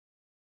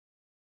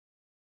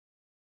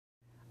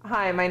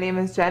Hi, my name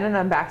is Jen and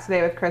I'm back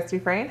today with Chris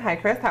Dufresne. Hi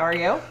Chris, how are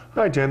you?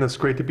 Hi Jen, it's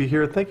great to be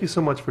here. Thank you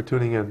so much for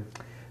tuning in.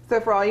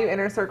 So for all you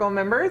Inner Circle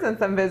members and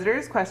some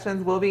visitors,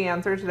 questions will be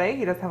answered today.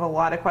 He does have a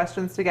lot of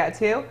questions to get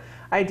to.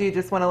 I do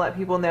just want to let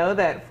people know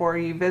that for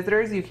you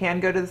visitors, you can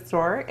go to the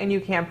store and you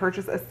can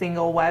purchase a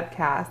single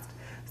webcast.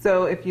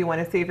 So if you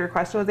want to see if your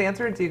question was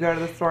answered, do go to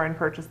the store and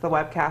purchase the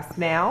webcast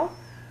now.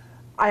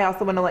 I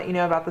also want to let you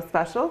know about the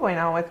special going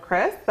on with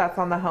Chris. That's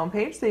on the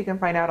homepage, so you can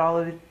find out all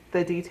of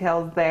the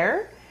details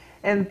there.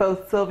 And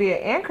both Sylvia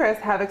and Chris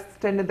have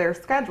extended their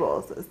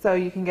schedules, so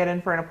you can get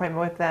in for an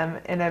appointment with them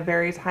in a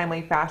very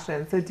timely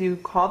fashion. So do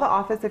call the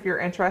office if you're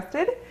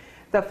interested.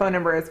 The phone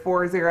number is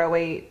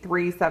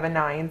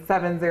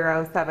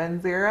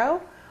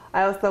 408-379-7070.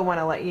 I also want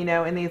to let you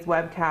know in these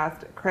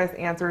webcasts, Chris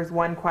answers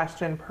one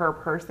question per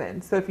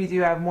person. So if you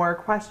do have more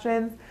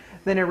questions,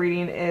 then a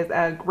reading is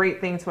a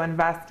great thing to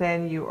invest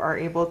in. You are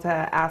able to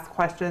ask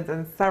questions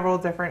in several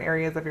different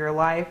areas of your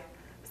life,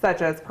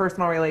 such as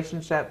personal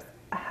relationships,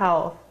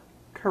 health,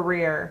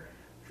 career,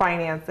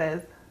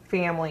 finances,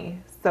 family,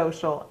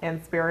 social,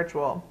 and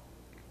spiritual.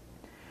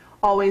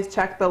 Always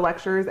check the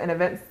lectures and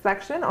events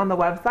section on the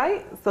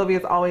website.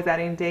 Sylvia's always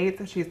adding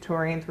dates. She's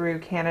touring through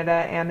Canada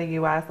and the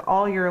US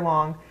all year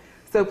long.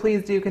 So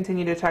please do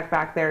continue to check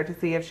back there to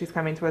see if she's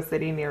coming to a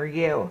city near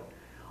you.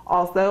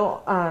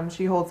 Also,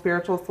 she holds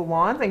spiritual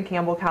salons in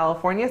Campbell,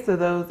 California, so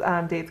those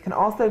dates can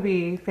also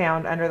be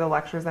found under the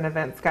lectures and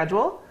events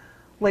schedule.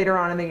 Later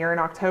on in the year in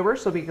October,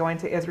 she'll be going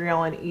to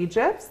Israel and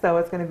Egypt, so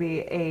it's going to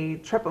be a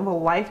trip of a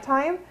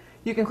lifetime.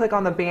 You can click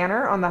on the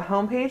banner on the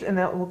homepage and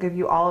that will give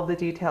you all of the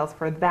details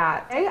for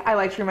that. Hey, I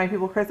like to remind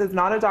people Chris is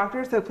not a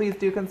doctor, so please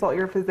do consult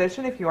your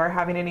physician if you are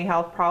having any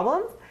health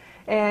problems.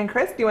 And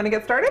Chris, do you want to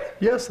get started?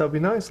 Yes, that'd be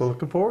nice. I'm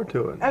looking forward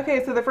to it.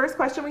 Okay, so the first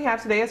question we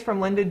have today is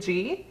from Linda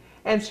G.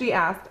 And she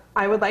asked,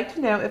 I would like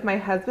to know if my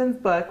husband's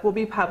book will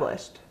be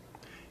published.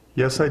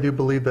 Yes, I do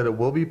believe that it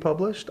will be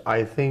published.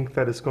 I think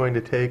that it's going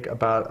to take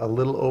about a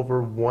little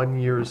over 1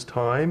 year's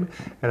time,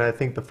 and I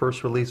think the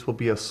first release will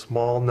be a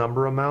small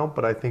number amount,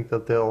 but I think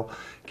that they'll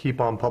keep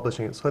on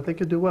publishing it. So I think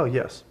you'll do well,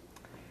 yes.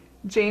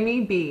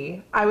 Jamie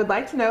B. I would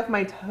like to know if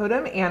my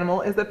totem animal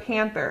is a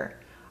panther.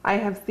 I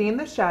have seen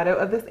the shadow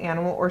of this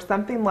animal or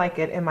something like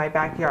it in my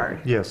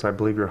backyard. Yes, I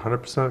believe you're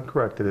 100%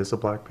 correct. It is a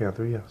black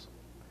panther, yes.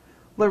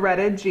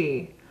 Loretta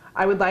G.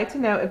 I would like to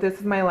know if this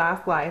is my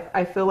last life.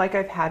 I feel like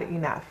I've had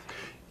enough.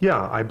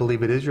 Yeah, I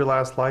believe it is your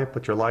last life,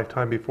 but your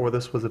lifetime before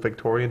this was a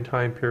Victorian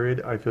time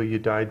period. I feel you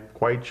died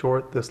quite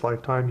short this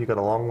lifetime. You got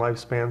a long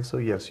lifespan, so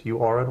yes, you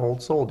are an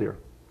old soul, dear.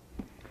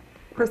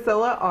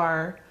 Priscilla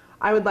R.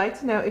 I would like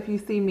to know if you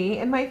see me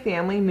and my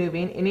family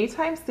moving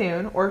anytime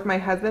soon or if my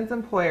husband's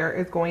employer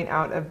is going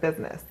out of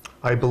business.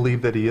 I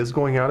believe that he is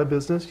going out of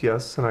business,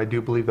 yes, and I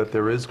do believe that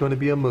there is going to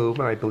be a move,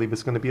 and I believe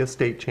it's going to be a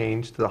state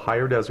change to the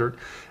higher desert,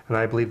 and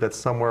I believe that's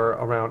somewhere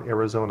around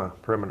Arizona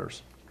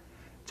perimeters.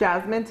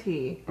 Jasmine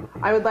T.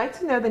 I would like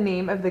to know the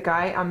name of the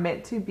guy I'm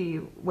meant to be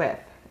with,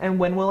 and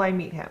when will I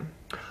meet him?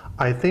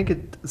 I think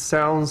it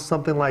sounds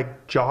something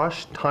like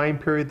Josh, time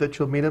period that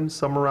you'll meet him,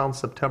 somewhere around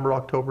September,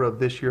 October of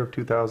this year of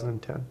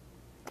 2010.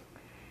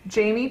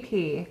 Jamie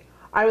P.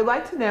 I would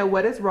like to know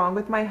what is wrong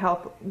with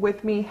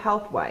me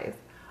health-wise.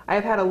 I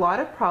have had a lot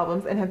of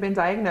problems and have been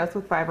diagnosed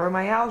with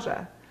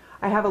fibromyalgia.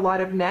 I have a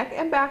lot of neck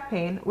and back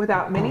pain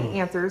without many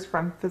answers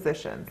from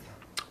physicians.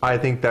 I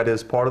think that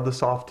is part of the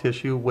soft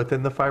tissue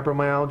within the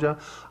fibromyalgia.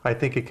 I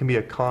think it can be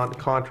a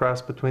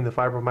contrast between the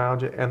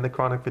fibromyalgia and the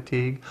chronic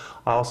fatigue.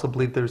 I also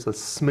believe there's a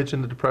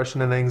smidgen of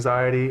depression and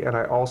anxiety, and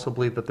I also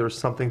believe that there's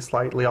something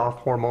slightly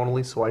off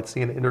hormonally, so I'd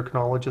see an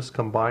endocrinologist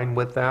combined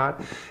with that,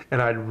 and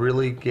I'd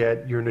really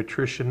get your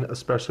nutrition,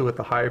 especially with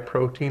the high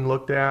protein,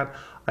 looked at.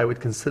 I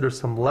would consider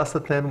some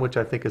lecithin, which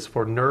I think is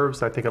for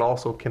nerves. I think it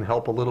also can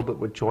help a little bit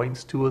with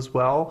joints too as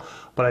well.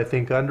 But I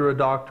think under a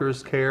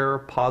doctor's care,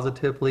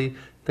 positively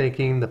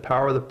thinking the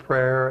power of the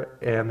prayer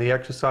and the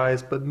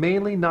exercise, but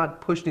mainly not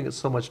pushing it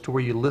so much to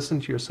where you listen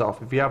to yourself.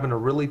 If you're having a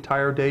really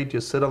tired day,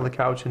 just sit on the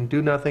couch and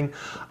do nothing.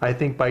 I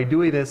think by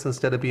doing this,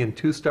 instead of being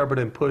too stubborn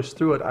and push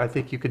through it, I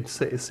think you could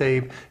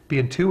save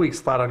being 2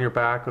 weeks flat on your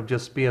back of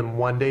just being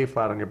 1 day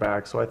flat on your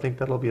back. So I think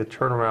that'll be a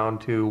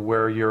turnaround to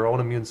where your own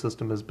immune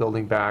system is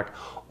building back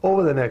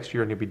over the next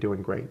year, and you'll be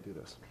doing great. Do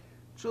this.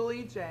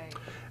 Julie J.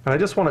 And I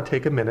just want to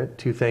take a minute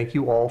to thank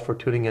you all for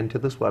tuning into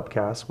this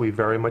webcast. We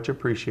very much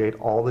appreciate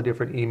all the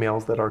different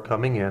emails that are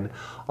coming in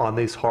on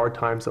these hard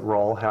times that we're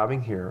all having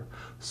here.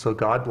 So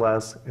God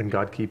bless and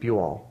God keep you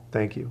all.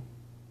 Thank you.